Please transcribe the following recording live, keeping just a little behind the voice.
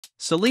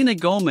Selena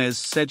Gomez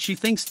said she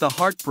thinks the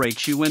heartbreak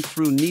she went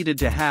through needed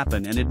to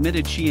happen and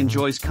admitted she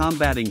enjoys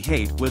combating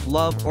hate with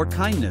love or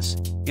kindness,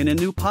 in a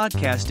new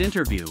podcast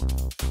interview.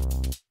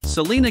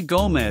 Selena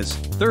Gomez,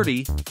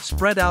 30,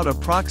 spread out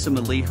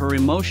approximately her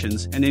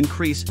emotions and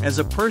increase as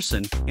a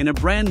person in a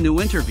brand new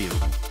interview.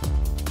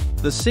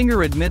 The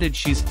singer admitted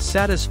she's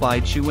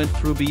satisfied she went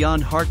through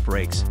beyond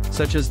heartbreaks,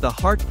 such as the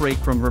heartbreak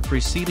from her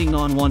preceding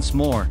Once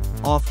More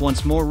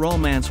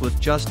romance with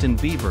Justin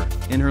Bieber,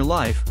 in her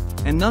life,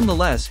 and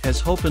nonetheless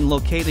has hope in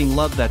locating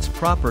love that's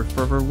proper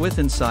for her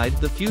withinside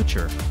the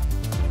future.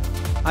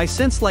 I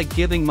sense like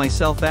giving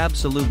myself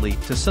absolutely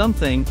to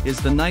something is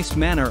the nice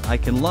manner I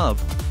can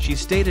love, she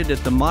stated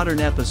at the modern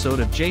episode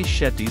of Jay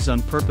Shetty's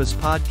On Purpose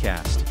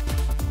podcast.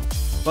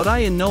 But I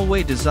in no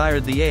way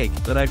desired the ache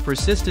that I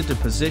persisted to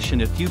position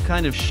a few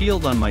kind of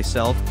shield on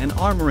myself and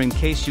armor in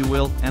case you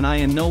will, and I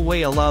in no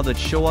way allow that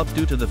show up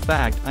due to the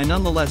fact I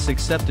nonetheless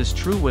accept as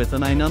true with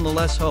and I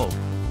nonetheless hope.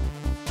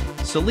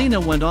 Selena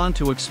went on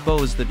to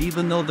expose that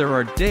even though there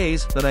are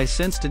days that I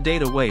sense to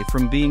date away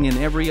from being in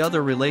every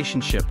other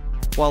relationship,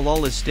 while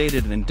all is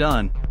stated and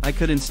done, I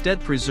could instead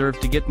preserve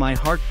to get my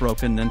heart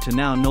broken than to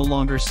now no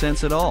longer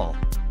sense at all.